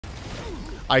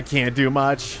I can't do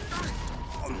much.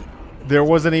 There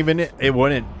wasn't even... It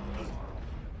wouldn't.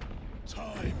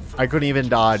 I couldn't even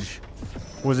dodge.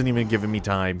 Wasn't even giving me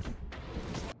time.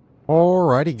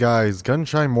 Alrighty guys,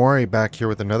 GunShyMoray back here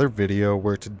with another video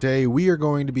where today we are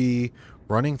going to be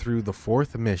running through the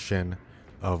 4th mission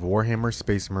of Warhammer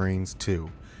Space Marines 2.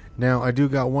 Now, I do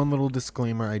got one little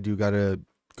disclaimer I do gotta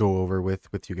go over with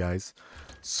you guys.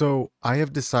 So, I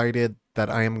have decided that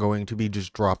I am going to be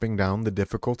just dropping down the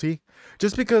difficulty.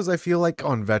 Just because I feel like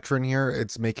on Veteran here,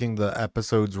 it's making the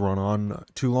episodes run on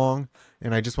too long.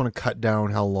 And I just want to cut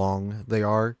down how long they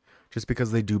are. Just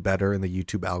because they do better in the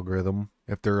YouTube algorithm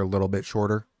if they're a little bit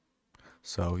shorter.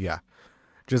 So, yeah.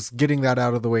 Just getting that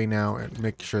out of the way now and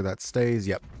make sure that stays.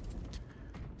 Yep.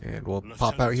 And we'll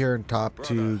pop out here and talk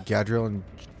to Gadriel and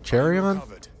Cherion,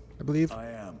 I believe. I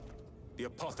am. The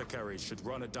apothecary should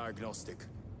run a diagnostic.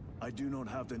 I do not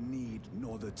have the need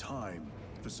nor the time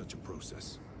for such a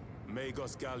process.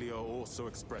 Magos Gallio also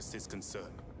expressed his concern.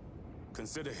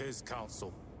 Consider his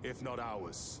counsel, if not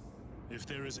ours. If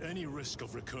there is any risk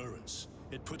of recurrence,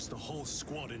 it puts the whole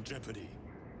squad in jeopardy.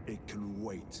 It can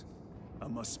wait. I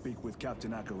must speak with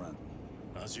Captain Akaran.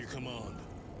 As you command.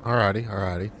 Alrighty,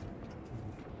 alrighty.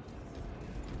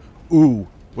 Ooh,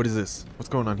 what is this? What's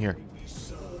going on here?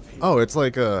 Oh, it's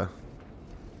like a...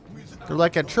 They're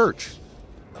like at church.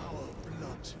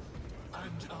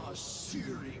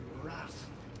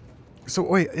 So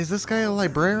wait, is this guy a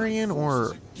librarian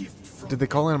or did they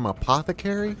call him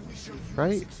apothecary?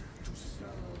 Right?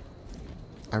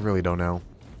 I really don't know.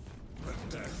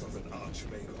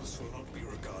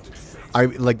 I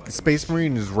like Space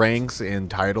Marines ranks and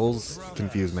titles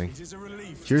confuse me.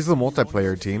 Here's the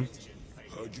multiplayer team.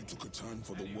 Heard you took a turn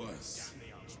for the worse.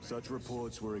 Such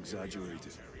reports were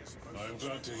exaggerated. I am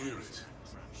glad to hear it.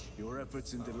 Your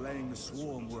efforts in delaying the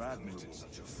swarm were admirable.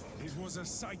 It was a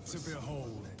sight to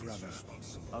behold, brother.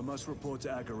 I must report to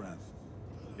Akaran.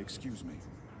 Excuse me.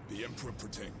 The Emperor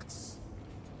protects.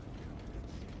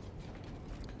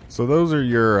 So those are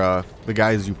your the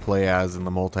guys you play as in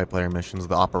the multiplayer missions,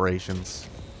 the operations.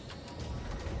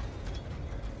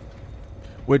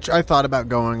 Which I thought about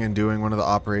going and doing one of the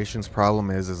operations.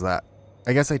 Problem is that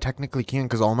I guess I technically can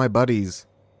because all my buddies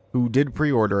who did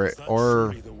pre-order it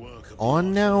are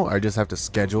on now. I just have to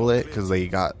schedule it because they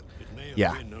got,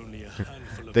 yeah,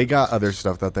 they got other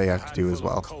stuff that they have to do as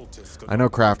well. I know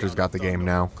Crafter's got the game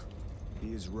now.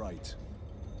 He is right.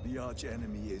 The arch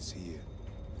enemy is here.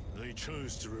 They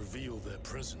chose to reveal their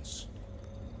presence.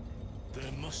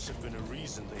 There must have been a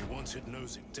reason they wanted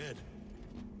Nozick dead.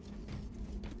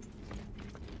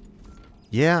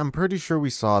 Yeah, I'm pretty sure we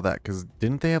saw that because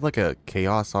didn't they have like a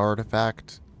chaos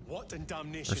artifact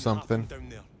or something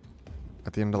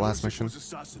at the end of the last mission? Was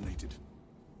assassinated.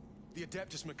 The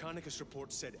Adeptus Mechanicus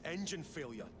report said engine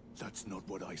failure. That's not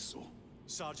what I saw.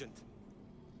 Sergeant.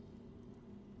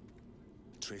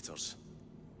 Traitors.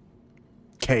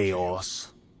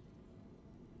 Chaos.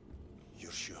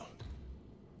 You're sure?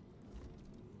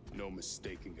 No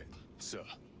mistaking it, sir.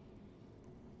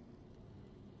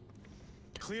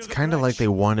 It's kind of like they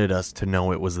wanted us to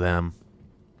know it was them.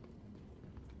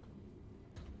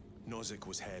 Nozick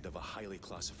was head of a highly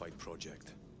classified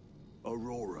project.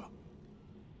 Aurora.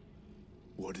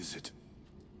 What is it?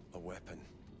 A weapon.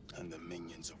 And the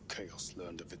minions of chaos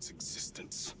learned of its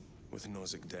existence. With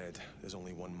Nozick dead, there's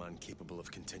only one man capable of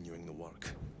continuing the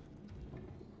work.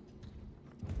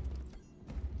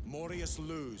 Morius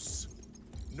Luz,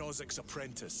 Nozick's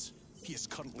apprentice. He is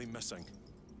currently missing.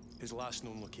 His last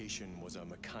known location was a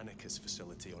Mechanicus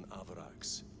facility on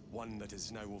Avarax, one that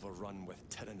is now overrun with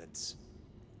Tyranids.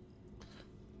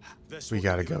 We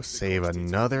gotta go save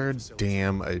another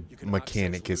damn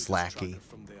Mechanicus lackey.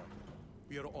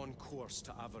 We are on course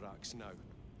to Avarax now.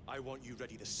 I want you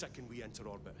ready the second we enter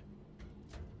orbit.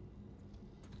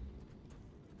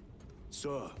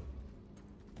 Sir.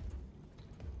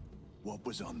 What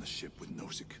was on the ship with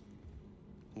Nozick?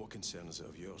 What concern is it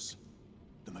of yours?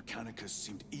 The Mechanicus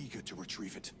seemed eager to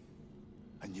retrieve it,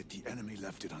 and yet the enemy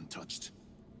left it untouched.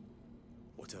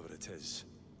 Whatever it is,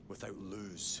 without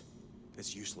Luz,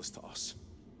 it's useless to us.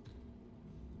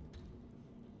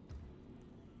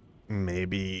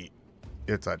 Maybe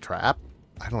it's a trap?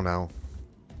 I don't know.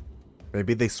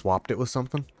 Maybe they swapped it with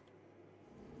something?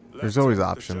 There's always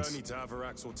options. The journey to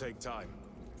Avarax will take time.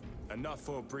 Enough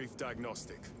for a brief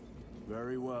diagnostic.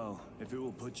 Very well, if it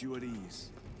will put you at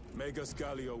ease. Magos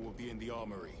Gallio will be in the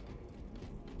armory.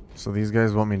 So these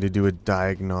guys want me to do a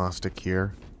diagnostic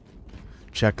here.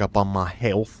 Check up on my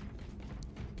health.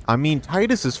 I mean,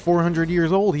 Titus is 400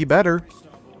 years old. He better.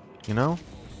 You know?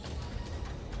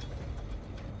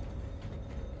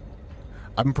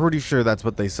 I'm pretty sure that's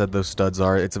what they said those studs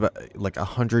are. It's about like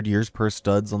 100 years per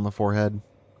studs on the forehead.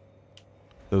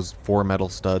 Those 4 metal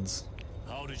studs.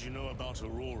 How did you know about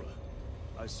Aurora?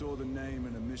 I saw the name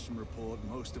in a mission report,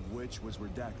 most of which was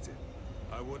redacted.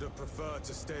 I would have preferred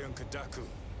to stay on Kadaku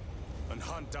and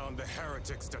hunt down the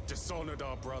heretics that dishonored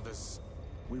our brothers.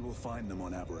 We will find them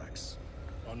on Avarax.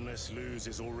 Unless Luz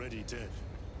is already dead.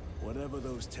 Whatever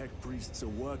those tech priests are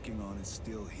working on is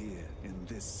still here, in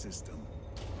this system.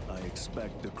 I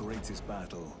expect the greatest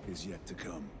battle is yet to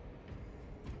come.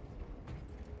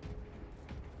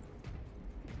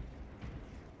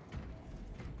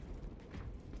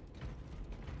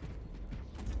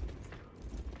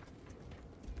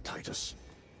 Titus,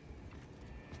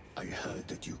 I heard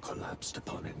that you collapsed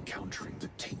upon encountering the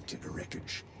tainted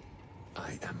wreckage.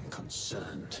 I am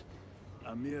concerned.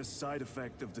 A mere side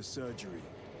effect of the surgery.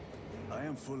 I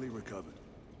am fully recovered.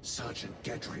 Sergeant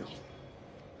Gadriel,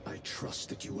 I trust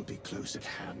that you will be close at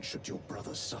hand should your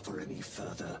brother suffer any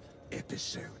further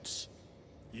episodes.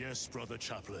 Yes, Brother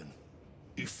Chaplain.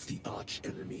 If the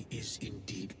arch-enemy is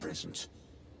indeed present,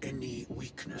 any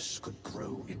weakness could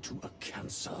grow into a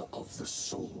cancer of the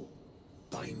soul.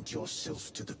 Bind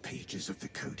yourself to the pages of the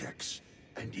Codex,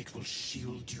 and it will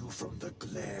shield you from the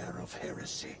glare of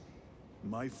heresy.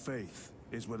 My faith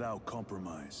is without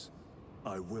compromise.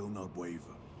 I will not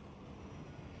waver.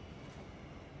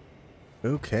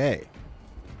 Okay.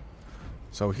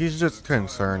 So he's just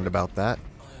concerned about that.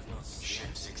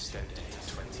 Ships extended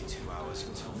to 22 hours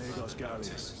until further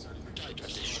notice.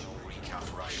 Additional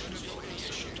recap rations will be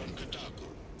issued on Kadaku.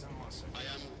 I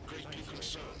am greatly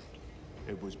concerned.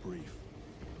 It was brief.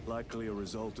 Likely a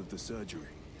result of the surgery.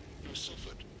 You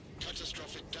suffered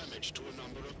catastrophic damage to a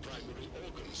number of primary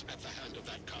organs at the hand of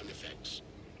that carnifex.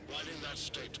 While in that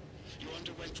state, you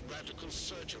underwent radical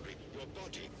surgery. Your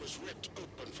body was ripped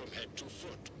open from head to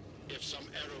foot. If some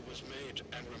error was made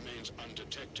and remains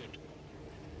undetected,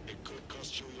 it could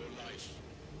cost you your life.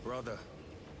 Brother,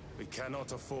 we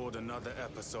cannot afford another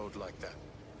episode like that.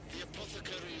 The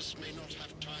apothecaries may not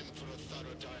have time for a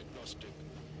thorough diagnostic,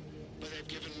 but they've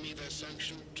given me their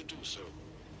sanction to do so.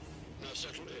 Now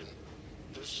settle in.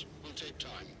 This will take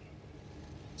time.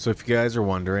 So if you guys are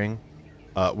wondering,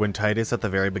 when Titus at the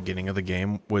very beginning of the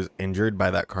game was injured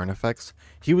by that Carnifex,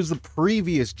 he was the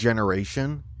previous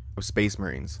generation of Space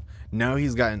Marines. Now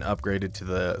he's gotten upgraded to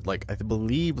the, like, I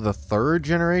believe the 3rd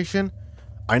generation.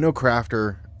 I know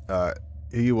Crafter,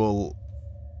 he will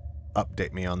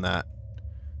update me on that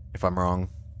if I'm wrong.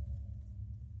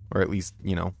 Or at least,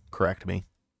 you know, correct me.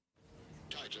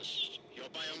 Titus, your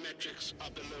biometrics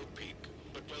are below peak,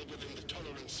 but well within the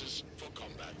tolerances for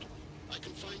combat. I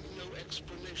can find no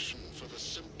explanation for the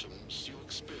symptoms you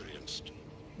experienced.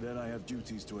 Then I have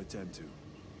duties to attend to.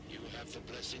 You have the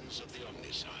blessings of the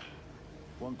Omnisire.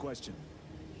 One question.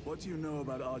 What do you know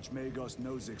about Archmagos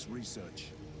Nozick's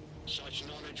research? Such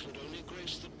knowledge would only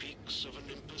grace the peaks of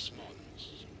Olympus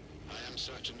Mons. I am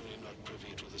certainly not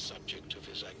privy to the subject of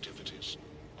his activities.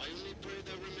 I only pray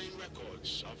there remain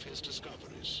records of his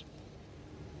discoveries.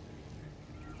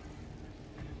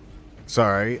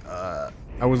 Sorry,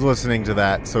 I was listening to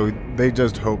that, so they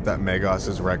just hope that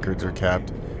Magos's records are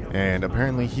kept, and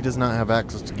apparently he does not have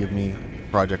access to give me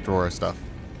Project Aurora stuff.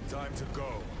 Time to go.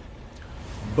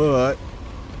 But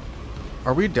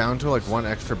are we down to like 1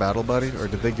 extra battle buddy, or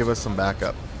did they give us some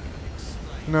backup?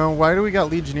 No, why do we got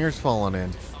Legionnaires falling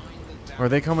in? Are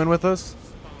they coming with us?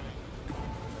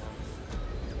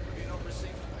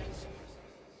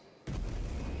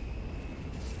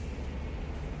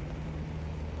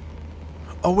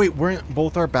 Oh wait, weren't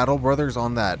both our battle brothers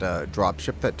on that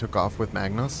dropship that took off with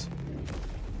Magnus?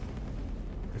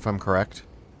 If I'm correct.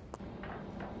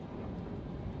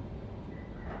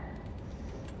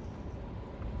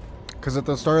 Because at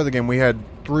the start of the game we had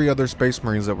 3 other Space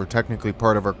Marines that were technically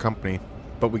part of our company,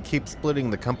 but we keep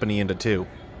splitting the company into 2.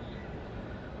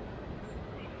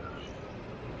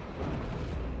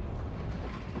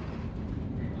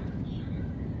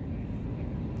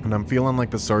 And I'm feeling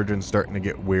like the sergeant's starting to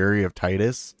get weary of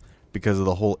Titus because of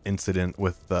the whole incident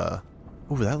with the...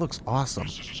 Ooh, that looks awesome.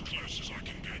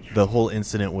 The whole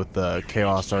incident with the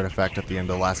Chaos artifact at the end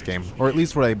of the last game. Or at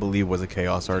least what I believe was a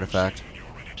Chaos artifact.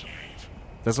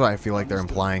 That's what I feel like they're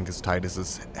implying because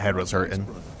Titus's head was hurting.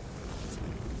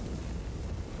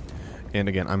 And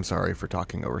again, I'm sorry for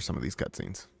talking over some of these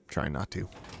cutscenes. Trying not to.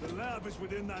 The lab is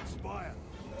within that spire.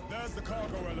 There's the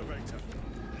cargo elevator.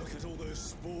 Look at all those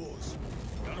spores.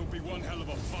 That'll be one hell of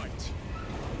a fight.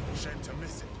 Shame to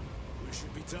miss it. We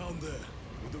should be down there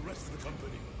with the rest of the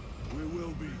company. We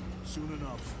will be, soon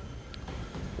enough.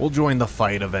 We'll join the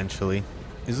fight eventually.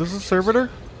 Is this a servitor?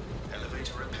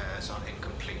 Elevator repairs are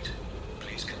incomplete.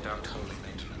 Please conduct holy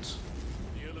maintenance.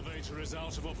 is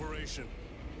out of operation.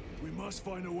 We must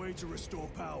find a way to restore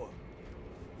power.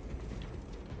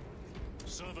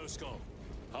 Servo Skull,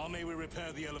 how may we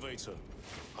repair the elevator?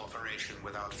 Operation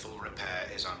without full repair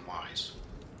is unwise.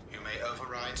 You may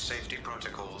override safety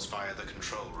protocols via the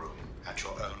control room at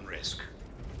your own risk.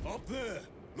 Up there!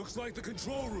 Looks like the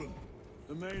control room.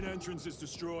 The main entrance is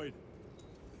destroyed.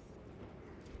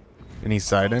 Any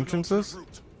side entrances?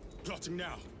 Plotting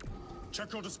now.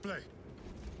 Check your display.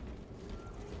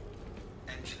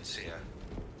 Engine Seer,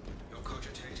 your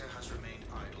cogitator has remained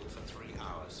idle for 3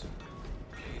 hours.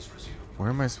 Please resume. Where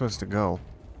am I supposed to go?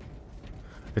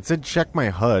 It said check my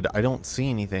HUD. I don't see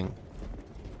anything.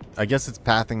 I guess it's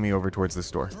pathing me over towards this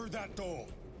door. Through that door.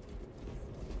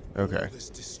 Okay. All this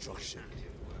destruction,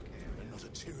 and not a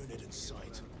Tyranid in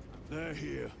sight. They're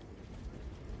here.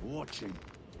 Watching.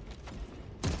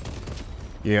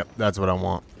 Yep, that's what I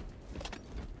want.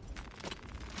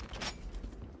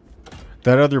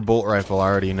 That other bolt rifle, I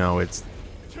already know it's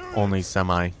only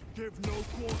semi. Give no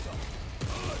quarter.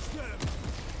 Urge them.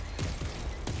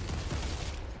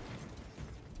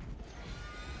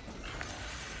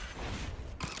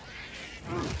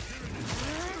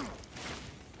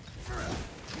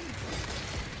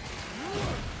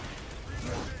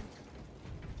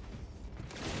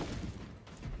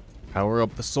 Power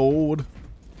up the sword.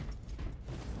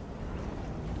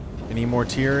 Any more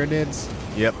Tyranids?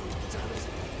 Yep.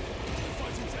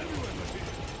 Fighting's everywhere, my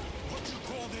people. What do you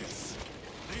call this?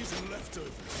 These are leftovers.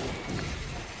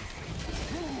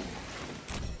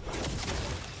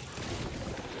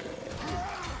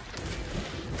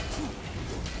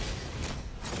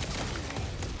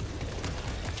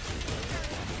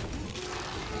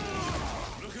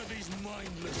 Look at these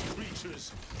mindless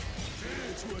creatures.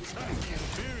 Dare to attack the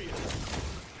Imperium.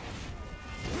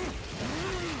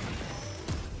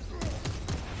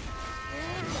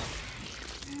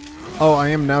 Oh, I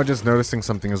am now just noticing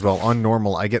something as well. On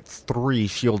normal, I get 3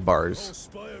 shield bars.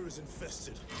 Spire is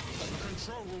infested. The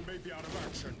control room may be out of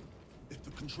action. If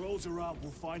the controls are out, we'll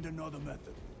find another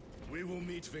method. We will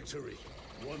meet victory,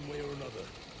 one way or another.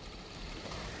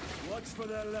 Watch for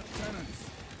their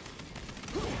lieutenants.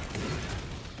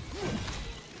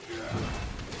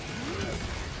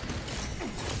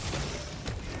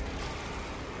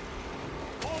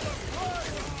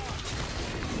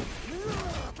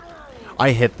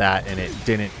 I hit that and it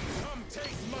didn't. Come taste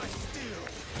my steel.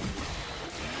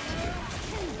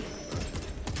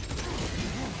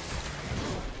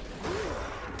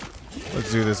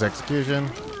 Let's do this execution.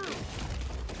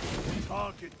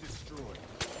 Target destroyed.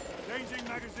 Changing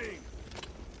magazine.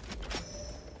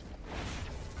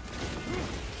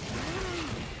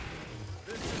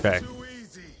 Okay. Too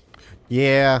easy.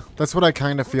 Yeah, that's what I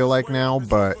kind of feel like now,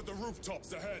 but Put the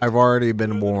rooftops ahead. I've already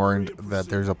been warned that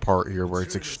there's a part here where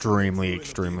it's extremely,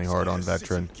 extremely hard on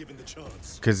veteran. Given the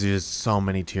chance. Because there's so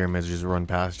many Tyranids just run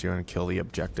past you and kill the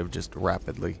objective just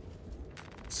rapidly.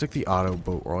 Let's take the auto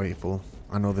boat rifle.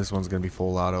 I know this one's going to be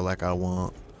full auto like I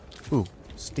want. Ooh,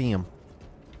 steam.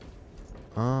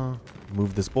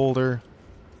 Move this boulder.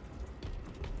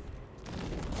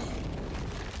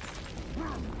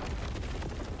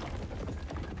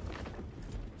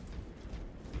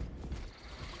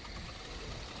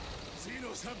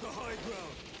 Xenos have the high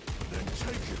ground. Then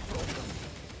take it from them.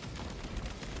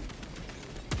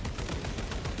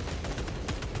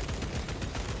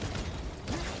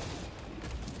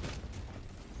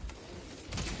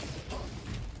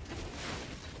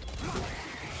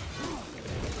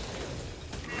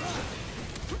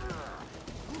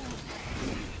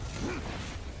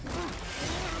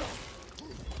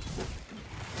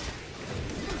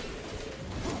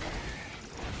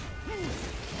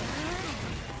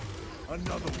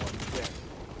 Another one dead.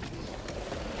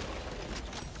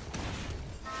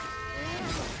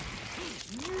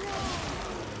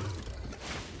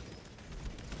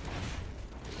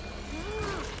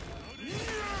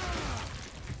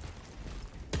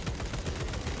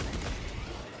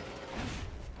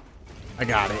 I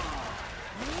got it.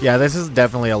 Yeah, this is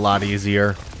definitely a lot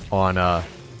easier on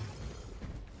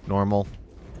normal.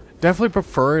 Definitely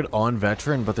prefer it on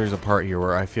veteran, but there's a part here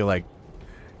where I feel like,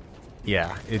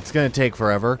 yeah, it's gonna take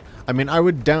forever. I mean, I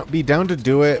would be down to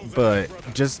do it, but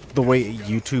just the way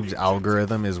YouTube's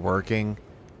algorithm is working,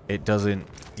 it doesn't,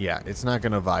 yeah, it's not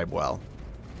gonna vibe well.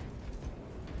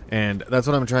 And that's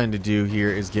what I'm trying to do here,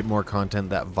 is get more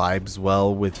content that vibes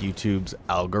well with YouTube's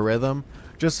algorithm,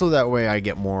 just so that way I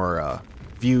get more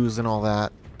views and all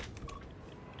that.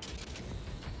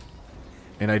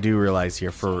 And I do realize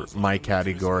here, for my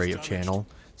category of channel,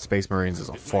 Space Marines is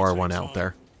a far one out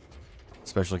there.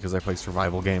 Especially because I play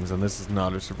survival games, and this is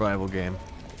not a survival game.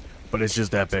 But it's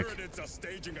just epic. Tyranids are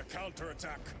staging a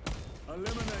counterattack.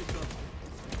 Eliminate them.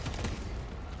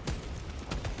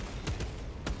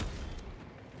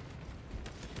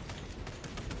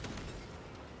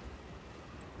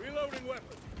 Reloading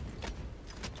weapon.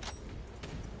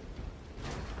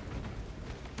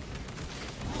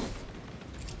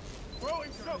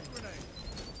 Throwing shock grenade.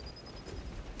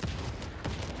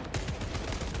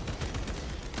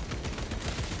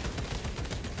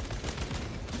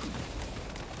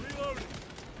 Reloading.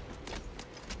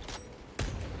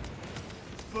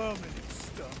 Vermin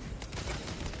stuff.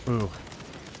 Ooh.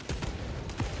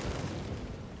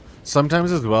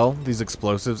 Sometimes as well, these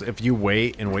explosives, if you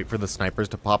wait and wait for the snipers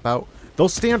to pop out, they'll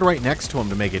stand right next to them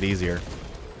to make it easier.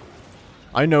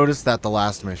 I noticed that the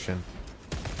last mission.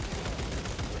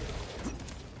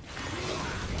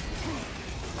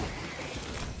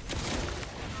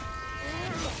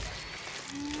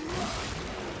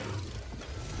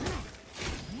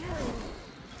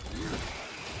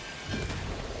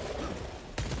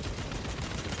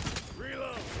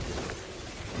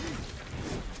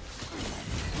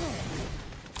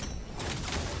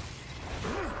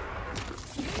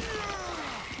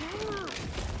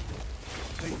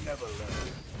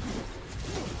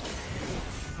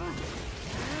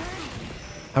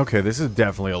 Okay, this is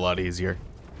definitely a lot easier.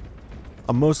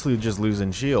 I'm mostly just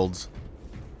losing shields.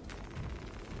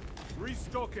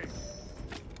 Restocking.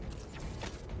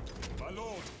 My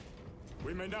lord,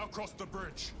 we may now cross the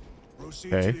bridge.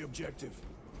 Proceed Okay. to the objective.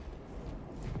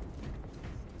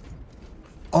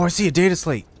 Oh, I see a data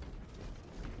slate.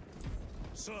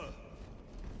 Sir,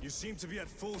 you seem to be at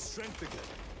full strength again.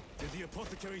 Did the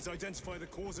apothecaries identify the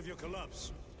cause of your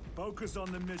collapse? Focus on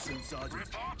the mission, Sergeant.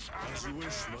 Reports on As the you repair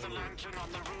wish, of my the lord. lantern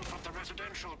on the roof of the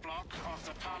residential block of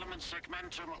the Parliament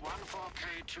segmentum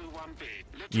 14K21B.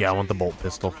 Yeah, I want the bolt Liturgy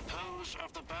pistol. of the repose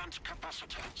of the burnt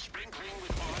capacitor, sprinkling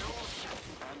with oils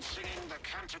and singing the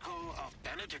canticle of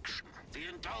benediction, the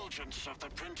indulgence of the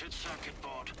printed circuit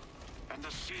board, and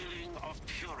the sealing of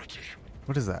purity.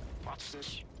 What is that? What's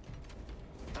this?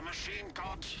 The machine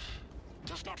god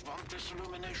does not want this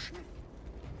illumination.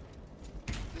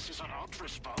 This is an out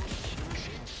response. The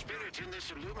machine spirit in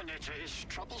this illuminator is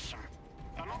troublesome.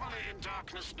 Anomaly in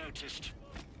darkness noticed.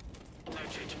 Noted.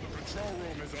 The control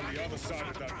room is on the other side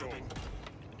of that door.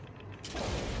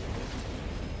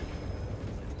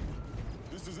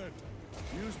 This is it.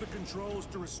 Use the controls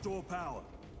to restore power.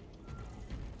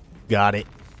 Got it.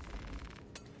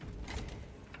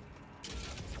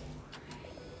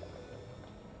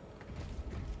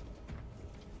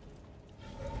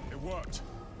 It worked.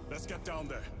 Let's get down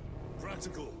there.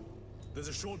 Practical. There's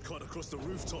a shortcut across the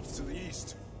rooftops to the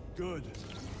east. Good.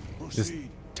 This Proceed.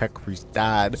 tech priest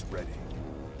died. Ready.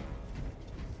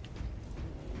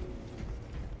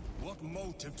 What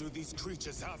motive do these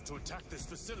creatures have to attack this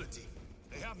facility?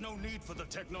 They have no need for the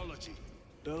technology.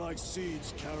 They're like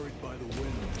seeds carried by the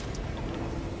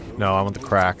wind. No, I want the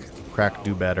crack. Crack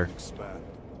do better. Expand.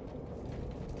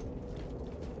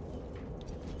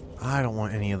 I don't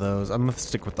want any of those. I'm gonna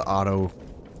stick with the auto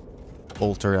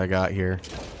bolter I got here.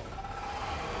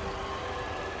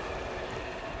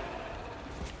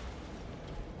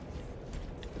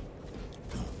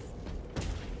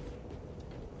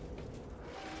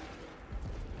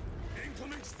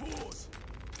 Incoming spores!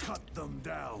 Cut them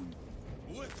down.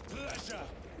 With pleasure!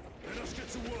 Let us get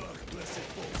to work, blessed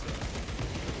bolter.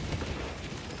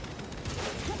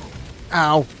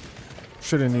 Ow!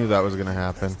 Should have knew that was gonna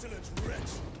happen. Pestilent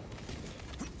wretch!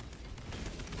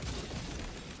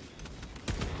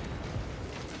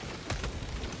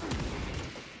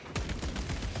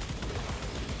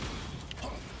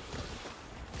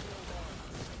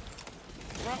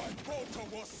 My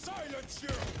bolter will silence you!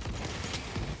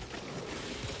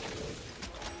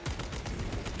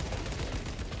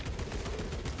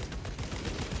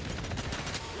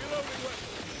 Reloading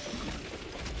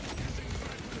weapon!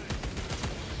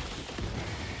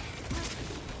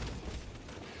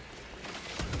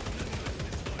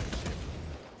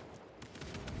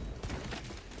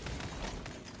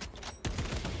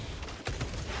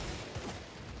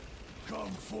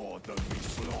 Come forth and be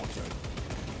slaughtered.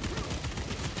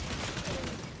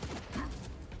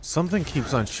 Something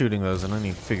keeps on shooting those and I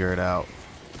need to figure it out.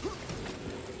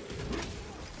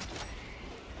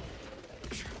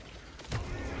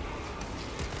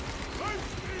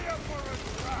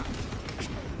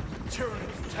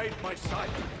 Tyranids take my sight.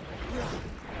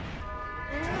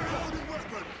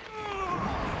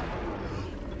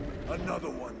 Another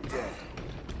one dead.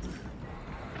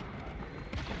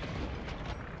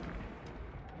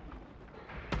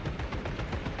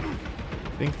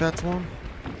 Think that's one?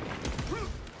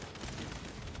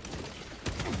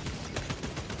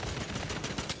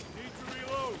 Need to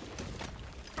reload.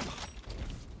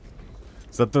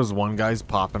 Is that those one guys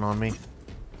popping on me?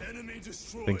 Enemy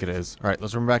destroyed. I think it is. Alright,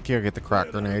 let's run back here, get the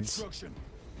crack grenades.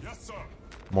 Yes, sir.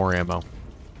 More ammo.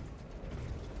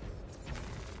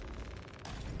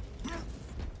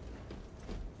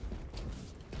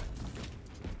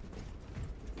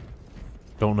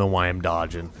 Don't know why I'm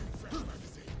dodging.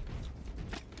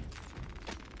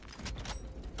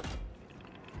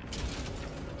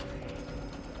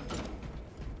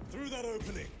 Through that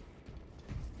opening.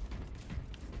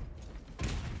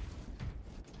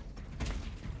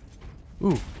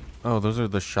 Ooh. Oh, those are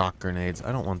the shock grenades.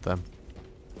 I don't want them.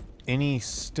 Any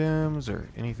stems or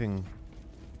anything...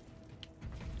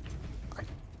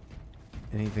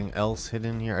 anything else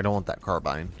hidden here? I don't want that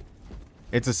carbine.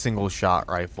 It's a single shot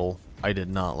rifle. I did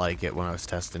not like it when I was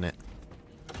testing it.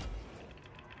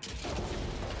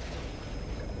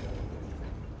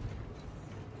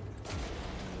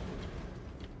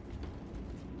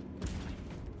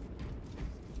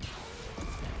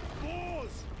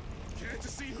 Boars! Care to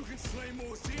see who can slay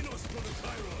more Xenos for the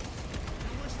Chiron?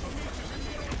 You wish for me to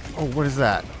bring you. Oh, what is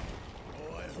that?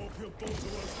 Oh, I hope your bolter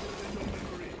was good in your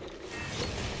memory.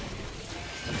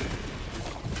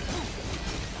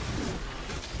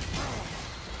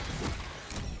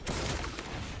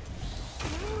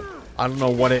 I don't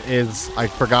know what it is. I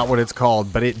forgot what it's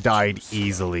called, but it died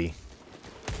easily.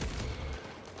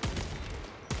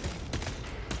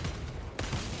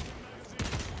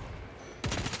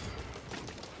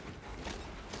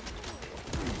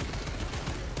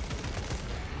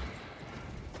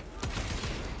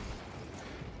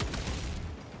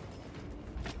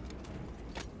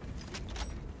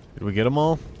 Did we get them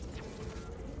all?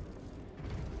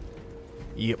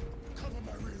 Yep.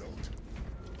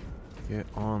 Get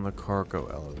on the cargo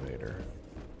elevator.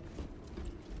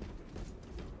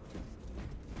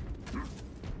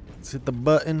 Let's hit the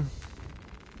button.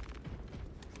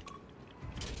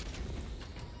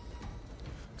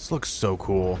 This looks so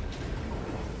cool.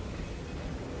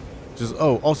 Just,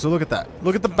 oh, also look at that.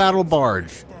 Look at the battle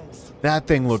barge. That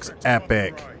thing looks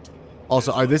epic.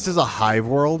 Also, this is a hive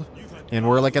world, and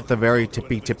we're like at the very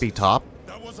tippy top.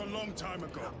 That was a long time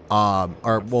ago.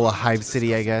 Or well, a hive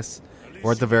city, I guess.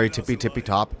 We're at the very tippy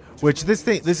top, which this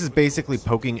is basically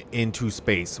poking into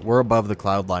space. We're above the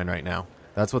cloud line right now.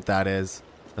 That's what that is.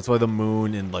 That's why the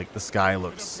moon and like the sky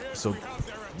looks so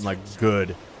like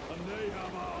good.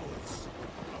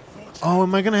 Oh,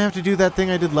 am I gonna have to do that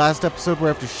thing I did last episode where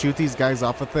I have to shoot these guys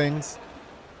off of things?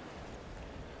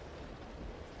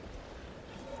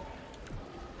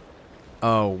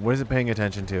 Oh, what is it paying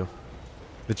attention to?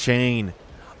 The chain.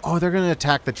 Oh, they're gonna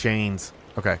attack the chains.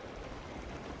 Okay.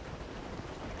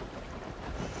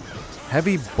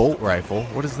 Heavy bolt rifle.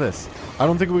 What is this? I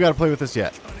don't think we gotta play with this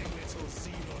yet.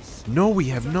 No, we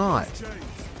have not.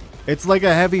 It's like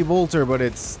a heavy bolter, but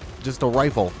it's just a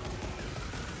rifle.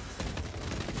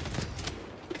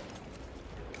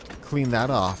 Clean that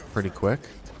off pretty quick.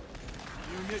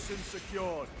 Munition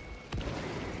secured.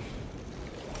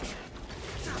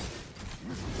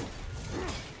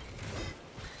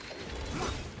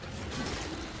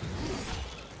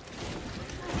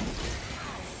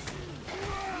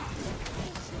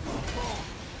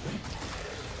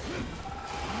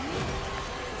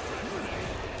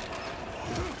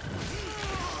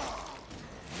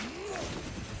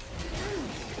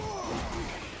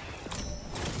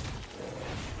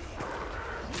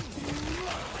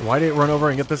 Why did it run over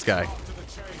and get this guy?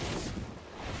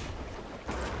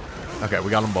 Okay, we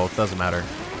got them both. Doesn't matter.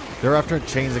 They're after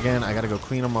chains again. I gotta go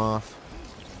clean them off.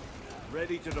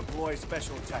 Ready to deploy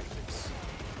special tactics.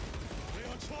 They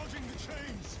are charging the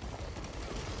chains.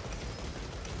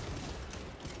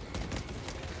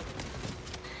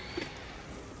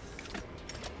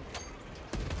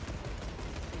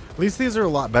 At least these are a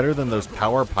lot better than those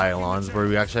power pylons where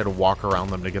we actually had to walk around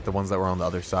them to get the ones that were on the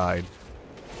other side.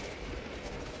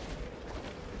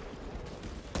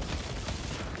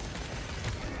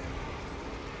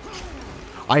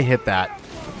 I hit that.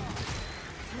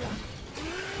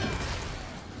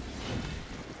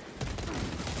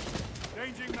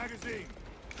 Changing magazine.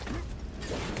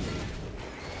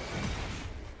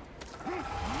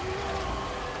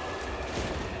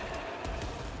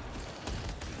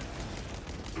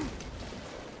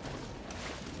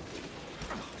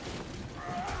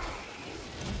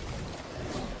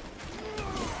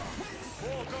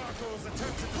 Four Gargoyles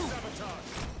attempted to sabotage.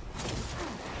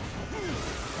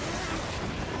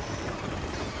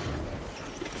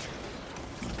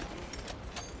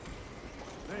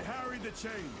 They harried the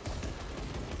chains.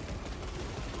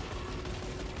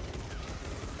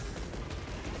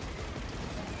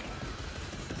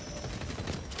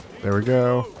 There we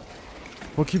go.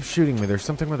 Well, keep shooting me. There's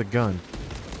something with a gun.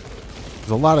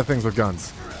 There's a lot of things with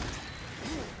guns.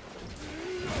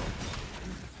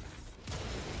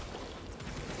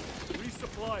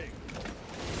 Resupplying.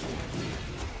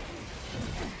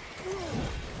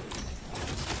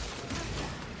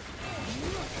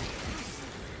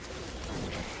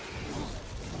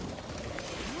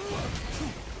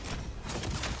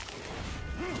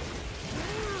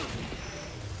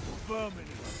 Vermin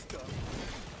and stuff.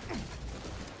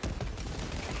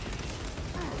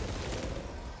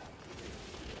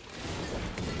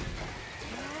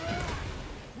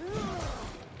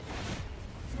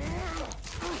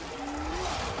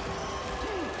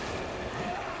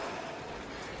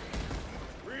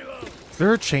 Is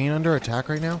there a chain under attack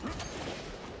right now?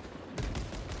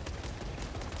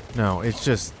 No, it's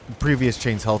just previous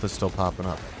chain's health is still popping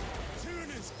up.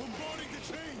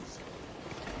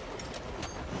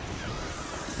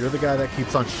 You're the guy that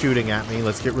keeps on shooting at me.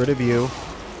 Let's get rid of you.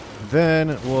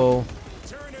 Then we'll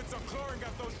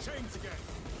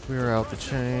clear out the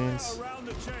chains.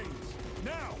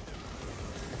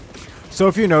 So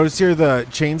if you notice here, the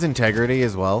chain's integrity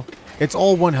as well, it's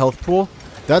all one health pool.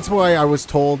 That's why I was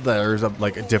told that there's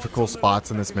like difficult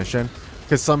spots in this mission,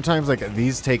 because sometimes like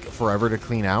these take forever to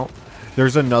clean out.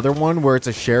 There's another one where it's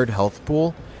a shared health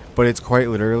pool, but it's quite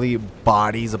literally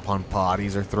bodies upon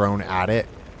bodies are thrown at it.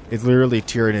 It's literally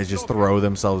Tyranids just throw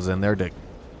themselves in there to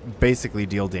basically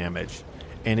deal damage,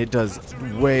 and it does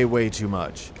way too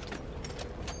much.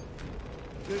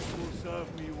 This will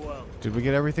serve me well. Did we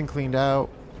get everything cleaned out?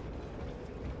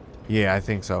 Yeah, I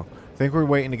think so. I think we're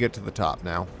waiting to get to the top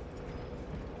now.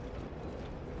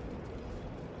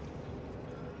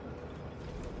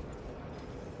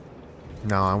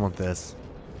 No, I want this.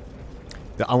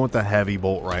 I want the heavy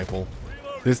bolt rifle.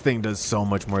 This thing does so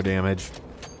much more damage.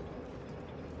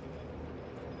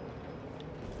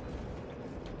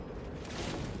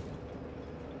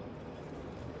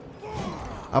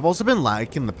 I've also been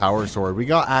liking the power sword. We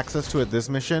got access to it this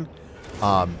mission.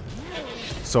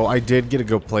 So I did get to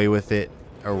go play with it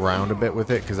around a bit with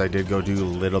it, because I did go do a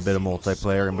little bit of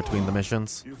multiplayer in between the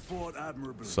missions.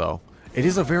 So it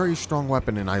is a very strong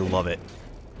weapon and I love it.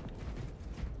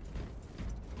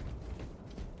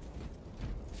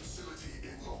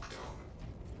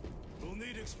 We'll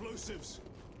need explosives.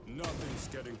 Nothing's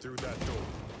getting through that door.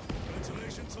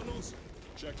 Ventilation tunnels?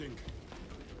 Checking.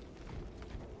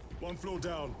 One floor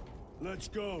down. Let's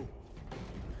go.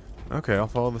 Okay, I'll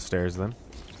follow the stairs then.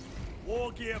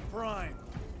 War gear prime.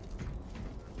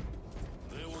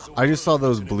 I just saw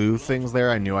those blue things there.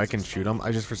 I knew I can shoot them.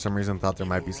 I just for some reason thought there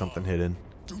might be something hidden.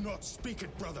 Do not speak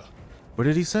it, brother. What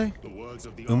did he say? The words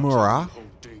of the Aurora?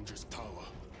 hold dangerous power.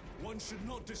 One should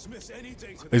not dismiss any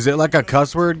data. Is it like a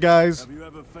cuss word, guys? Have you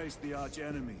ever faced the arch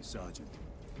enemy, Sergeant?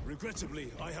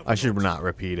 Regrettably, I should not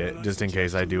repeat it, just in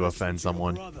case I do offend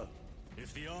someone.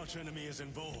 If the arch enemy is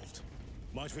involved,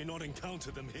 might we not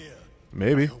encounter them here?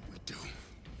 Maybe. I hope we do.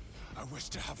 I wish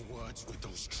to have words with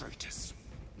those traitors.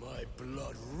 My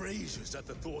blood rages at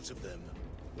the thought of them.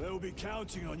 They'll be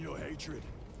counting on your hatred.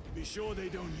 Be sure they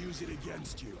don't use it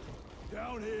against you.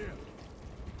 Down here.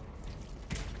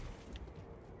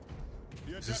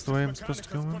 Is this the way I'm supposed to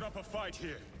go in? Put up a fight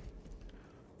here.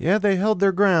 Yeah, they held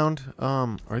their ground.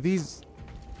 Are these...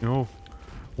 No.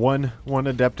 One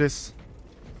Adeptus?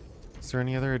 Is there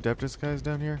any other Adeptus guys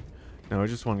down here? No,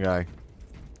 just one guy.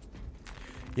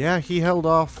 Yeah, he held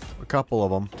off a couple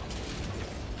of them.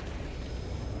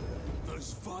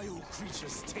 Those vile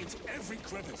creatures taint every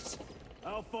crevice.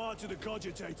 How far to the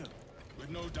cogitator? With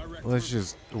no direct Let's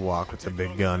just walk with the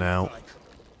big gun out.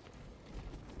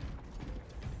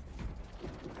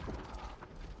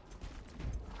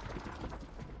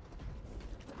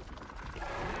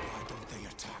 Why don't they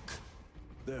attack?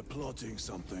 They're plotting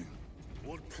something.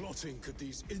 What plotting could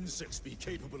these insects be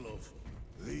capable of?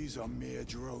 These are mere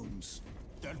drones.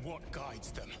 Then what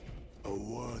guides them? A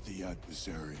worthy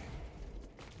adversary.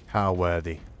 How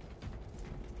worthy.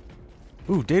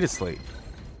 Ooh, data slate.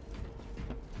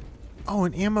 Oh,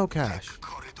 an ammo cache.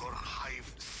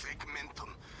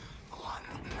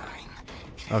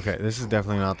 Okay, this is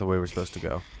definitely not the way we're supposed to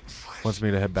go. Wants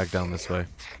me to head back down this way.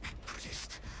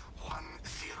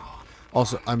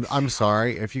 Also, I'm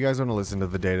sorry if you guys want to listen to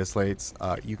the data slates.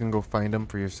 You can go find them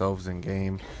for yourselves in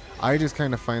game. I just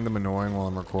kind of find them annoying while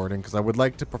I'm recording because I would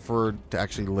like to prefer to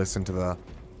actually listen to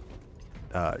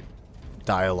the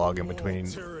dialogue in between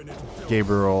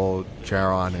Gabriel,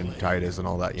 Charon, and Titus and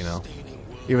all that, you know.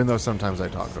 Even though sometimes I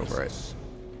talk over it.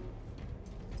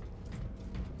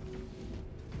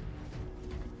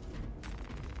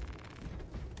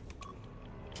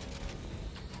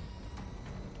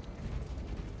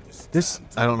 This,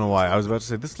 I don't know why. I was about to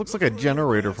say, this looks like a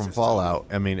generator from Fallout.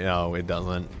 I mean, no, it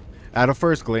doesn't. At a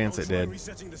first glance, it did.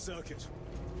 Resetting the circuit.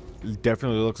 It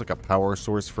definitely looks like a power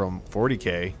source from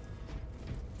 40K.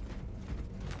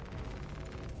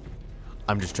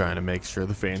 I'm just trying to make sure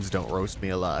the fans don't roast me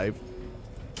alive.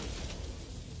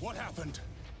 What happened?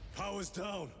 Power's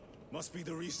down. Must be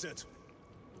the reset.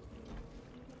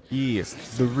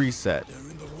 Yes, the reset.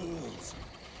 They're in the walls.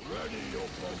 Ready your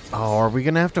bolt. Oh, are we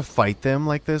gonna have to fight them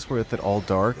like this with it all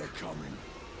dark? They're coming.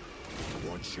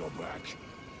 Watch your back.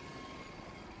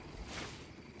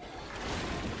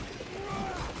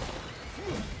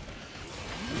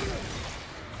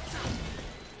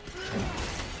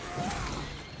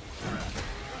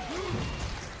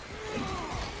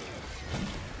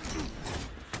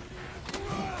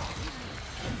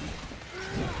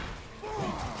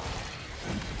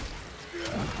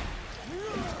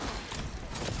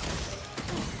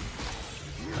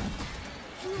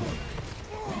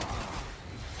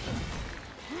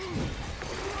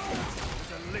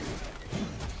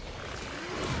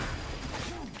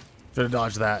 Should have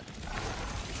dodged that.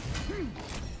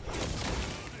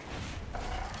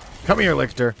 Come here,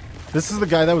 Lictor. This is the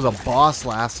guy that was a boss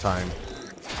last time.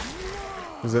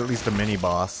 He was at least a mini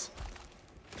boss.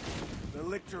 The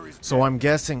lictor is So I'm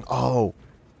guessing. Oh,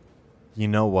 you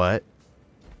know what?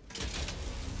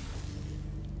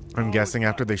 I'm guessing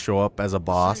after they show up as a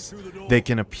boss, they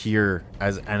can appear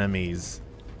as enemies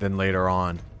then later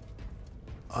on.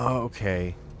 Oh,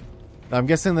 okay. I'm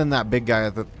guessing then that big guy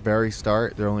at the very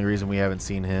start, the only reason we haven't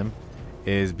seen him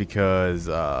is because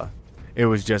it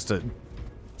was just a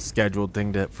scheduled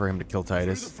thing for him to kill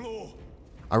Titus.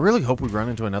 I really hope we run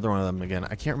into another one of them again.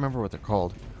 I can't remember what they're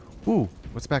called. Ooh,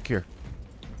 what's back here?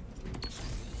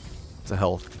 It's a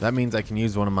health. That means I can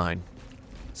use one of mine.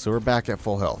 So we're back at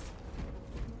full health.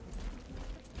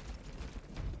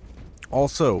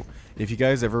 Also, if you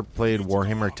guys ever played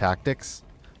Warhammer Tactics,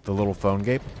 the little phone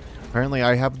game, apparently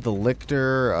I have the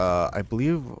Lictor. I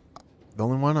believe the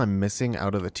only one I'm missing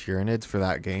out of the Tyranids for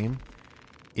that game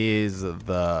is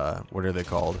the, what are they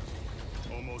called?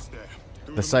 almost there.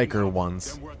 The Psyker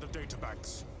ones. Then we're at the data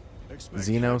banks. Expect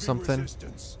Xeno heavy something?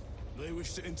 resistance. They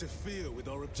wish to interfere with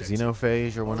our objective.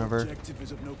 Xenophage or Our whatever. objective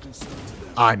is of no concern to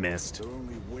them. I missed. Their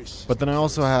only wish But then I is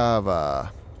also to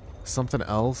have something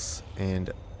else and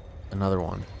another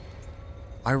one.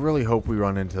 I really hope we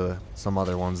run into some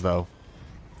other ones though.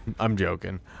 I'm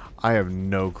joking. I have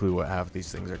no clue what half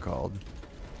these things are called.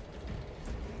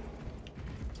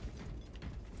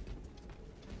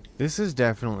 This is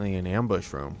definitely an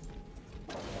ambush room.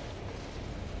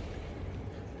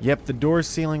 Yep, the door's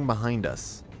sealing behind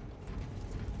us.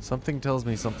 Something tells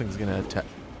me something's gonna attack.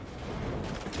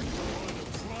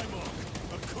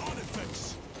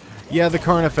 Yeah, the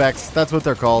Carnifex. That's what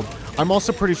they're called. I'm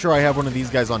also pretty sure I have one of these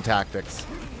guys on tactics.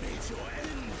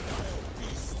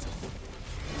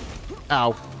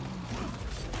 Ow.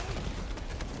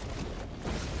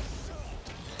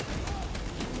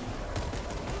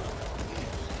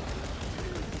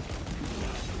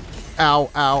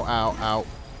 Ow, ow, ow, ow.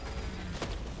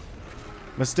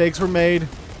 Mistakes were made.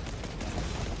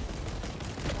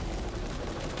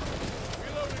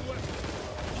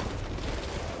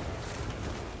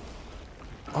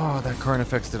 Oh, that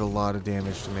Carnifex did a lot of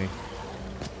damage to me.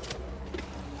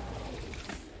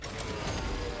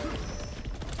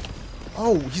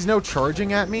 Oh, he's now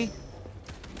charging at me?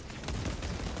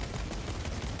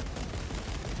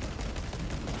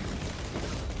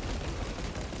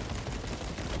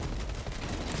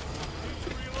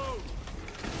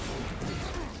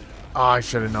 Oh, I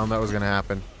should have known that was going to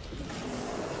happen.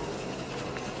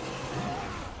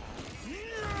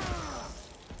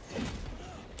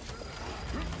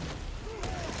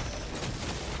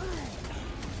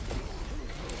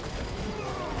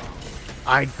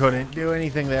 I couldn't do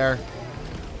anything there.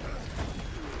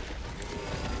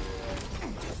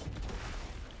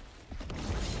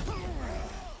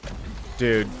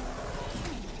 Dude.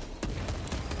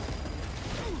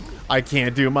 I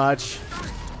can't do much.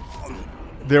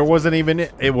 There wasn't even...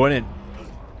 It wouldn't.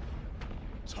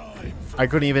 I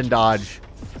couldn't even dodge.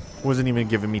 Wasn't even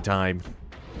giving me time.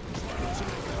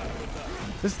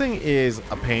 This thing is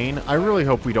a pain. I really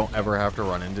hope we don't ever have to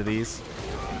run into these.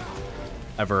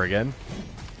 Ever again.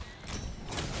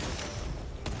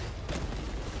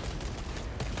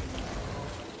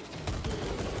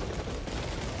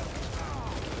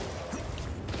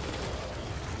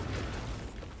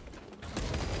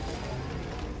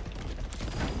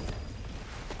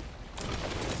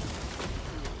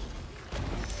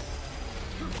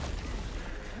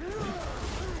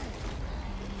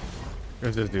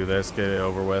 Let's just do this, get it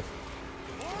over with.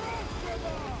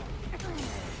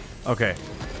 Okay.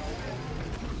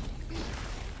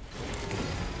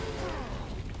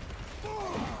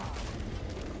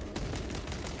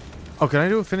 Oh, can I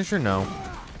do a finisher? No.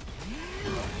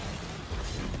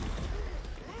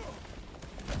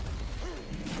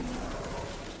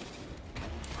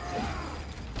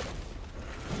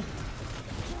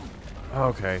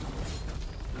 Okay.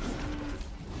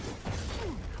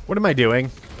 What am I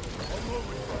doing?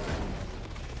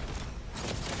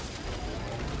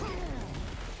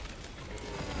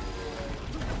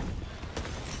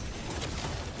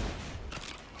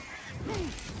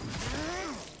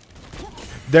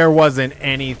 There wasn't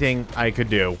anything I could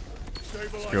do.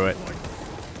 Screw it.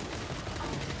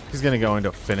 He's gonna go into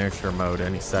finisher mode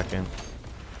any second.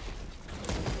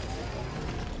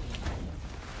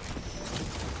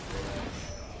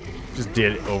 Just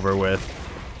did it over with.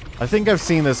 I think I've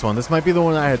seen this one. This might be the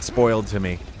one I had spoiled to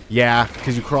me. Yeah,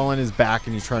 because you crawl in his back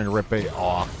and you're trying to rip it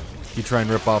off. You try and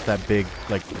rip off that big,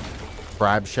 like,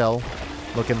 crab shell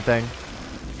looking thing.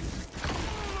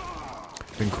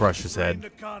 Then crush his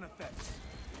head.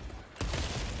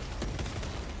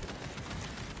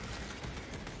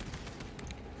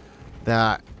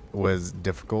 That was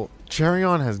difficult.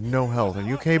 Cherion has no health. Are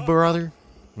you okay, brother?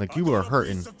 Like, you are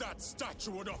hurting. It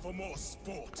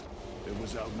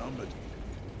was outnumbered.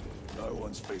 No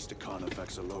one's faced the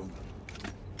Carnifex alone.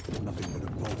 Nothing but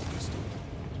a bolt pistol.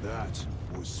 That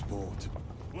was sport.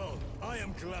 Well, I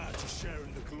am glad to share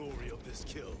in the glory of this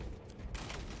kill.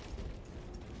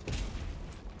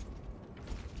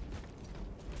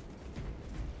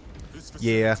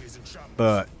 Yeah,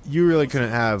 but you really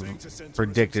couldn't have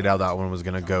predicted how that one was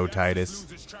going to go, Titus.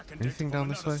 Anything down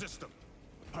this way?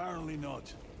 Apparently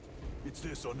not. It's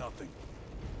this or nothing.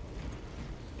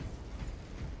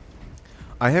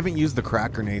 I haven't used the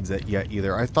crack grenades yet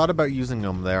either. I thought about using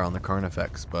them there on the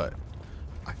Carnifex, but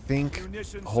I think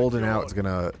holding out is going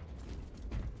to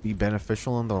be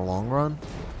beneficial in the long run.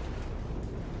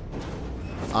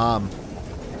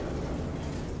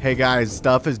 Hey guys,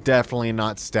 stuff is definitely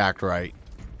not stacked right.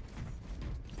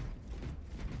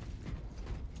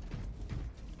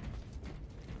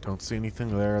 Don't see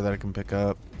anything there that I can pick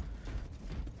up.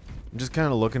 I'm just kind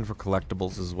of looking for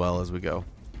collectibles as well as we go.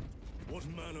 What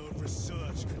manner of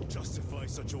research can justify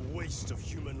such a waste of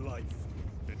human life?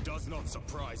 It does not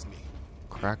surprise me.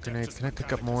 Crack grenades, can I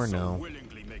pick up more? No.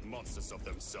 Willingly make monsters of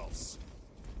themselves.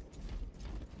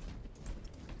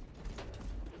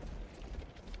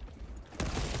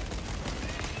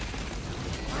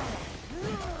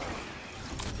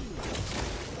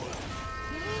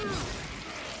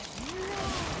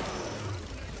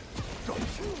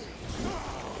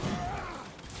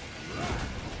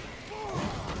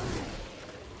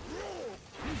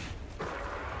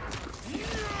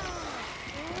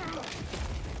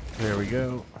 There we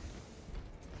go.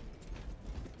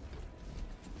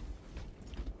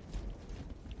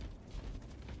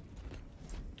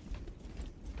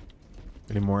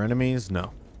 Any more enemies?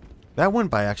 No. That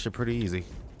went by actually pretty easy.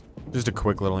 Just a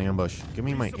quick little ambush. Give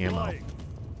me my ammo.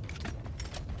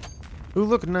 Ooh,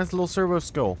 look, a nice little servo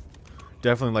skull.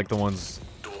 Definitely like the ones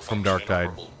from Dark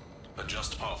Tide.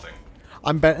 Adjust pathing.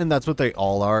 I'm betting that's what they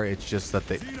all are. It's just that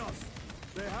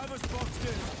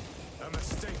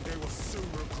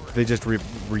they just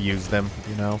reuse them,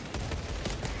 you know.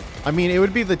 I mean, it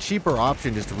would be the cheaper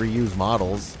option just to reuse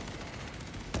models.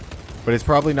 But it's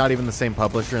probably not even the same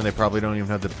publisher, and they probably don't even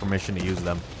have the permission to use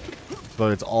them.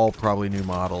 But it's all probably new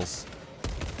models.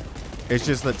 It's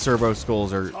just that servo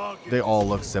skulls are, they all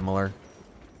look similar.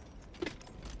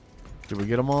 Did we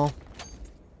get them all?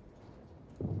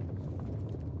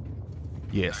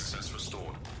 Yes. Access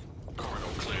restored. Corridor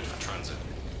cleared for transit.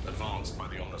 Advanced by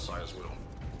the Omniscience will.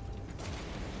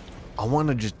 I want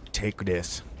to just take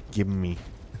this. Give me.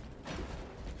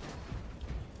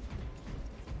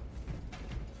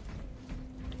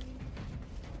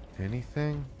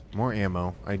 Anything? More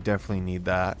ammo. I definitely need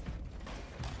that.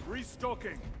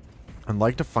 Restocking. I'd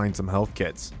like to find some health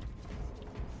kits.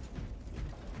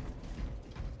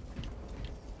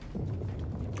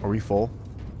 Are we full?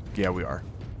 Yeah, we are.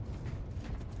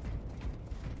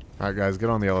 Alright, guys, get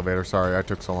on the elevator. Sorry, I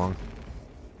took so long.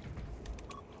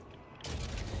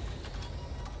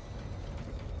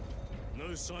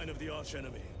 No sign of the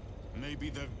archenemy.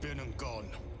 Maybe they've been and gone.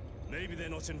 Maybe they're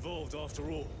not involved after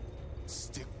all.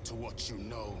 Stick to what you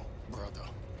know, brother.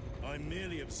 I'm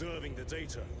merely observing the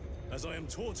data, as I am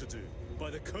taught to do by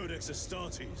the Codex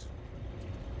Astartes.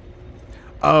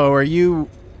 Oh, are you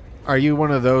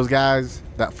one of those guys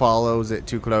that follows it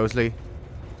too closely?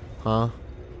 Huh?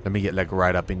 Let me get like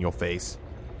right up in your face.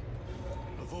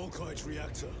 A Volkite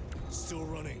reactor, still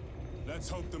running. Let's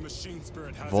hope the machine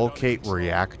spirit has Volkite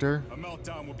reactor? A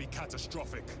meltdown would be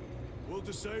catastrophic. We'll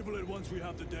disable it once we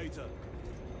have the data.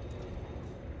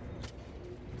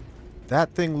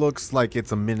 That thing looks like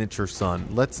it's a miniature sun.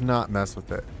 Let's not mess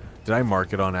with it. Did I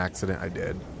mark it on accident? I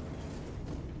did.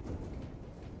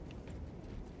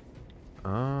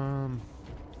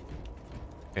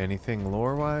 Anything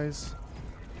lore-wise?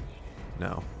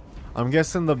 No. I'm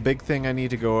guessing the big thing I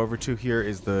need to go over to here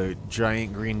is the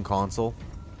giant green console.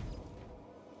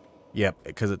 Yep,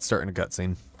 because it's starting a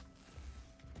cutscene.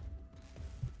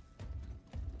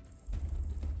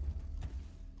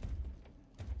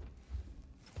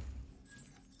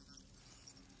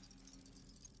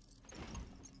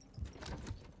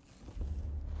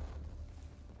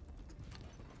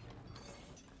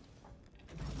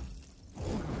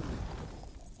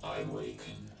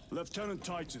 Lieutenant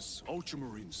Titus,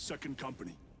 Ultramarines, 2nd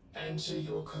Company. Enter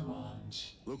your command.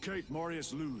 Locate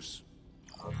Marius Luz.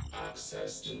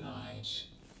 Access denied.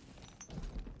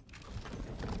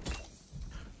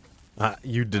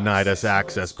 You denied us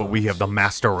access, but we have the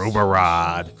Master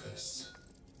Overrod.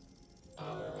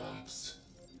 Aurax,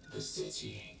 the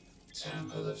city,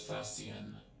 Temple of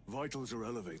Thasian. Vitals are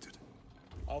elevated.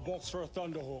 I'll box for a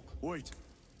Thunderhawk. Wait.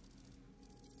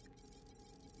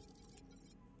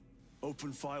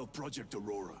 Open file Project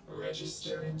Aurora.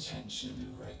 Register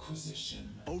intention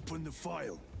requisition. Open the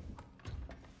file.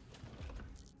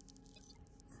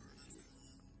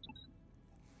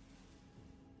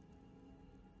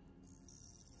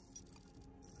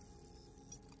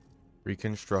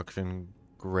 Reconstruction,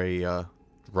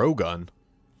 Drogon.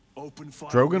 Open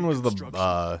file. Drogon was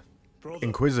the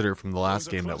Inquisitor from the last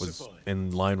game that was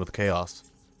in line with Chaos.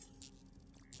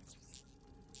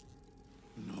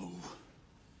 No.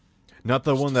 Not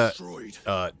the one that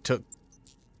took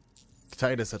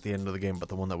Titus at the end of the game, but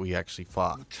the one that we actually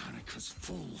fought. Mechanicus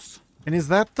fools. And is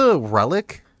that the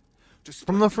relic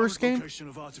from the first game? Location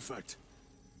of artifact.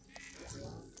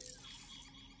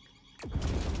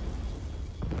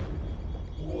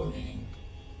 Warning.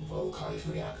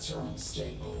 Volkite reactor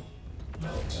unstable.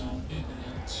 Meltdown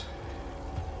imminent.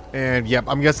 And yep,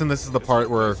 I'm guessing this is the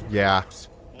part where, yeah,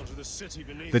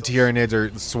 the Tyranids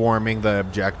are swarming the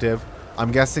objective.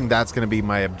 I'm guessing that's going to be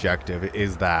my objective,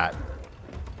 is that.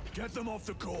 Get them off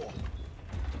the core.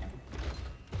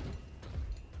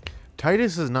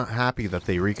 Titus is not happy that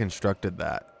they reconstructed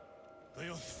that. They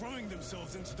are throwing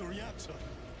themselves into the reactor.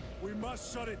 We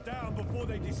must shut it down before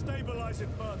they destabilize it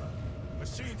further.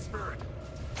 Machine Spirit,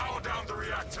 power down the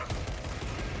reactor.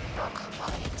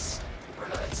 Non-compliance.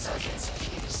 Remote circuits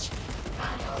fused.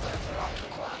 Manual override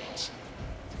required.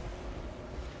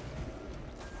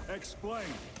 Explain.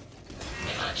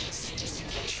 Emergency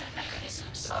disengagement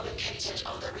mechanisms are located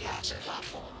on the reactor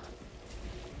platform.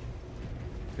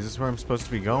 Is this where I'm supposed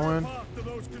to be going? After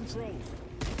those controls.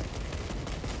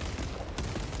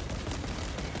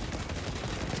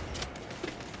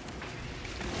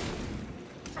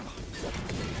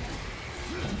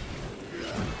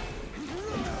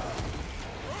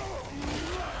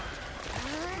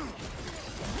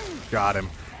 Got him.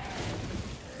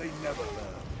 They never learn.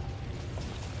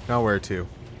 Now where to?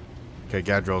 Okay,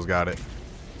 Gadrill's got it.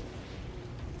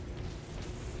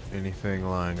 Anything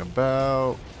lying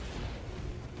about?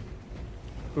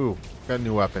 Ooh, got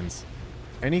new weapons.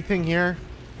 Anything here?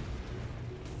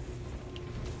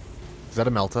 Is that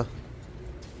a Melta?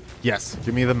 Yes,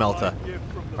 give me the Melta.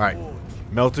 Alright,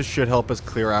 Melta should help us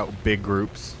clear out big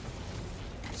groups.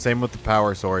 Same with the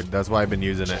power sword, that's why I've been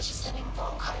using it.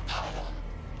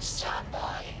 Stand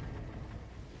by.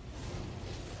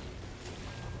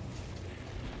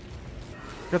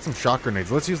 Got some shock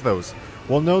grenades, let's use those.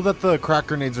 We'll know that the crack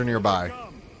grenades are nearby.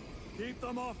 Keep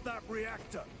them off that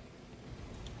reactor.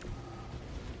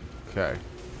 Okay.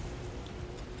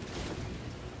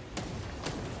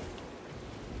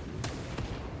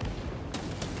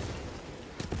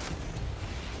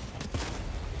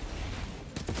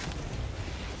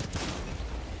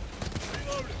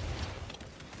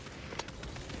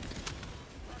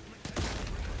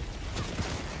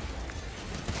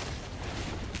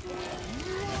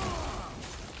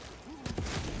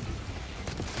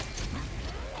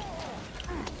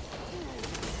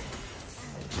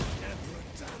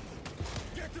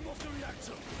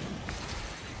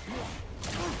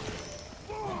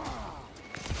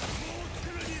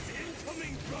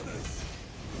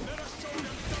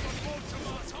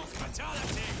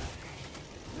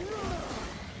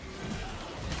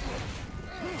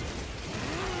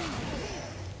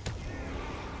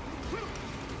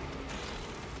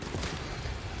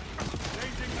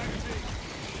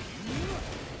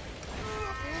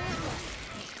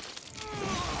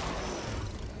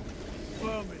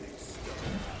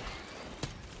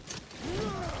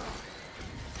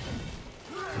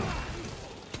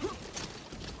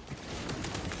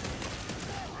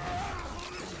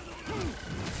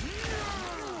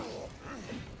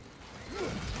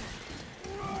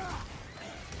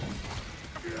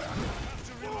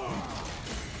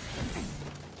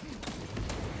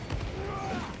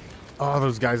 Oh,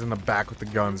 those guys in the back with the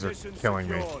guns are killing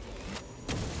me.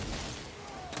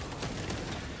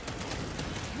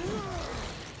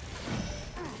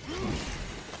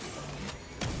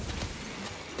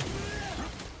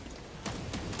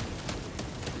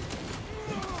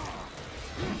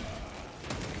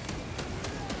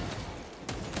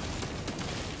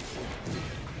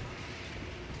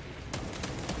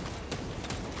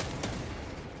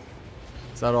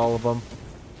 Is that all of them?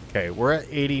 Okay, we're at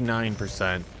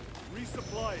 89%.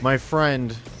 My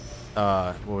friend,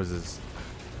 what was his?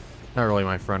 Not really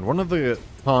my friend. One of the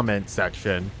comment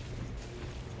section.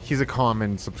 He's a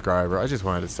common subscriber. I just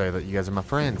wanted to say that you guys are my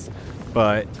friends.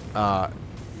 But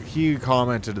he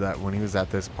commented that when he was at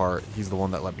this part, he's the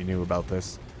one that let me know about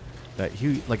this. That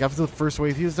he, like after the first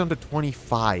wave, he was down to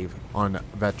 25 on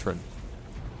veteran.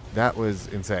 That was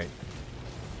insane.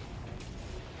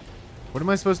 What am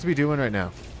I supposed to be doing right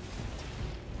now?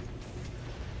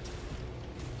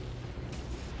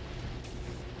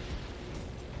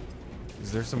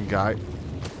 Is there some guy?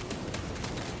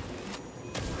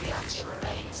 Reactor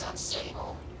remains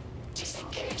unstable.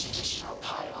 Disengage additional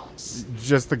pylons.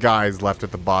 Just the guys left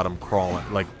at the bottom crawling,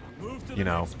 like, you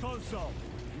know,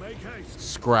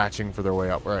 scratching for their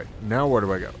way up. All right, now where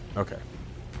do I go? Okay.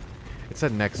 It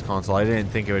said next console. I didn't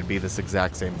think it would be this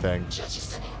exact same thing.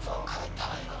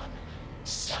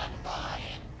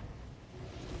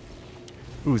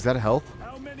 Ooh, is that a health?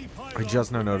 I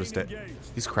just now noticed it.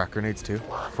 These crack grenades too?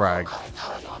 Frag.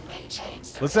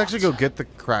 Let's actually go get the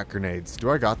crack grenades. Do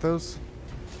I got those?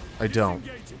 I don't.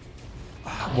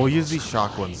 We'll use these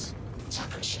shock ones.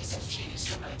 Temperatures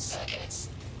infused remote circuits.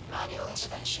 Manual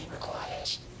intervention required.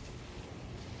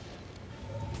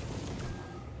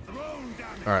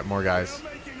 Alright, more guys.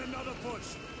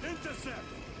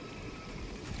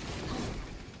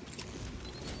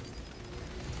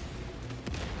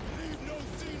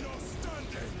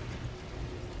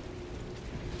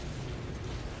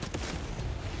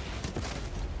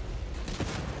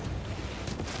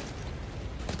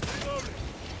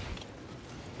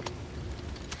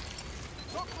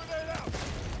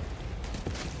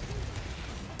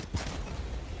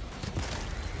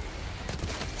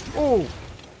 Oh!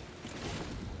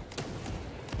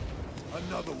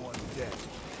 Another one dead.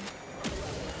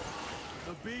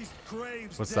 The beast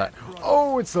craves. What's that?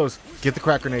 Oh, it's those. Get the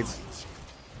crack grenades.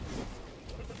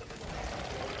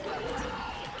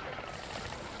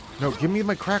 No, give me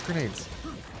my crack grenades.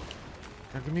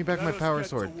 Now give me back my power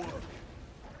sword.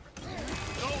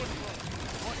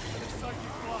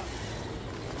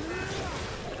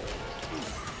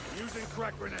 Using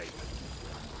crack grenade.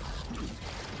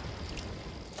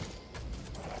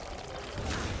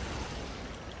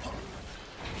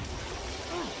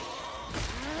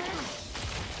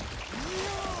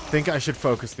 I think I should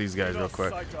focus these guys real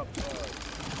quick.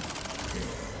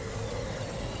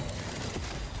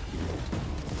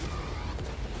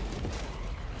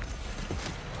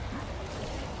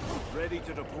 Ready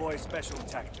to deploy special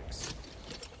tactics.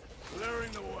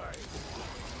 Clearing the way.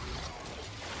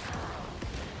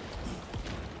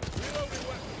 Reloading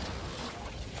weapon.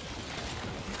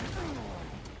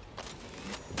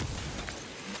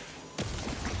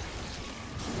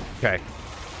 Okay,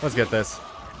 let's get this.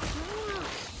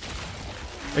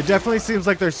 It definitely seems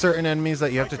like there's certain enemies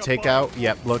that you have to take out.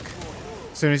 Yep, look.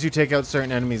 As soon as you take out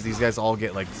certain enemies, these guys all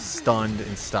get, like, stunned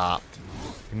and stopped.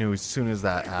 I knew as soon as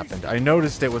that happened. I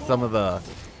noticed it with some of the...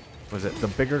 Was it the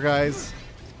bigger guys?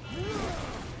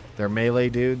 They're melee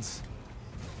dudes.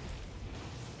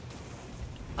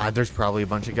 There's probably a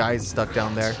bunch of guys stuck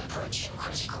down there. Approaching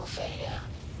critical failure.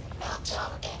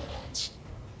 Meltdown imminent.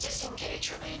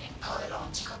 Disengage remaining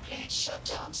pylon to complete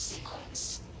shutdown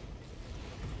sequence.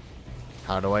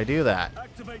 How do I do that?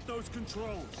 Activate those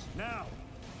controls now.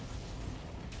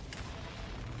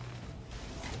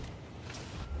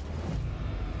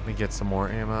 Let me get some more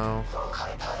ammo.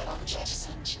 Volkite pylon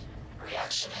jettisoned.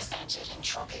 Reaction has entered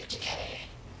entropic decay.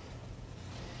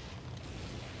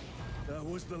 That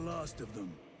was the last of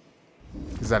them.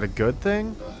 Is that a good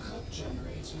thing? Backup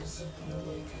generators have been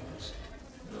awakened.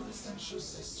 No essential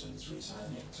systems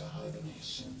returning to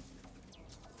hibernation.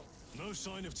 No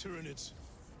sign of Tyranids.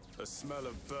 The smell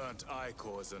of burnt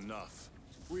ichor is enough.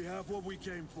 We have what we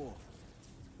came for.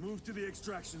 Move to the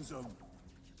extraction zone.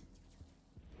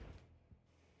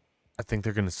 I think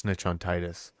they're going to snitch on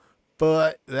Titus.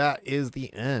 But that is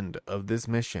the end of this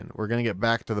mission. We're going to get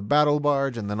back to the battle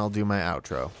barge, and then I'll do my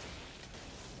outro.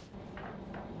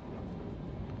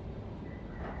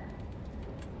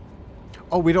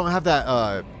 Oh, we don't have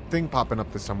that thing popping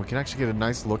up this time. We can actually get a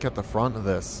nice look at the front of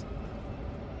this.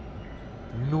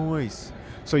 Nice.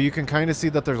 So you can kind of see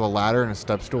that there's a ladder and a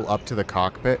step stool up to the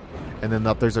cockpit. And then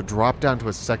there's a drop down to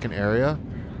a second area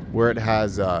where it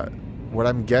has what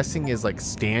I'm guessing is like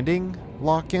standing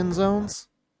lock-in zones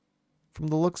from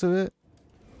the looks of it.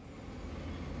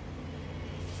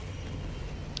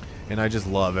 And I just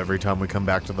love every time we come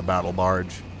back to the battle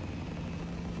barge.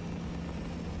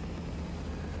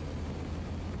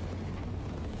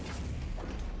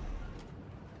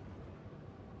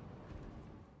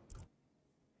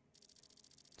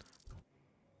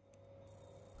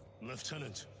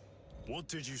 Lieutenant, what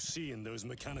did you see in those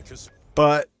Mechanicus?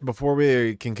 But before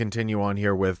we can continue on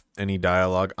here with any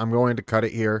dialogue, I'm going to cut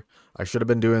it here. I should have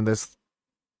been doing this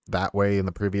that way in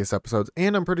the previous episodes.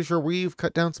 And I'm pretty sure we've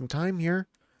cut down some time here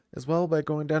as well by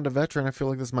going down to Veteran. I feel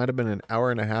like this might have been an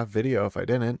 1.5-hour video if I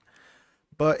didn't.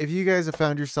 But if you guys have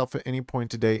found yourself at any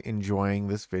point today enjoying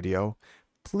this video,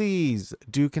 please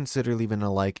do consider leaving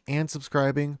a like and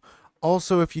subscribing.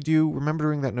 Also, if you do, remember to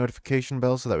ring that notification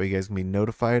bell so that way you guys can be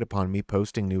notified upon me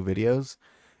posting new videos.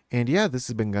 And yeah, this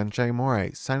has been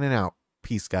GunShyMoray signing out.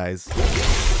 Peace, guys.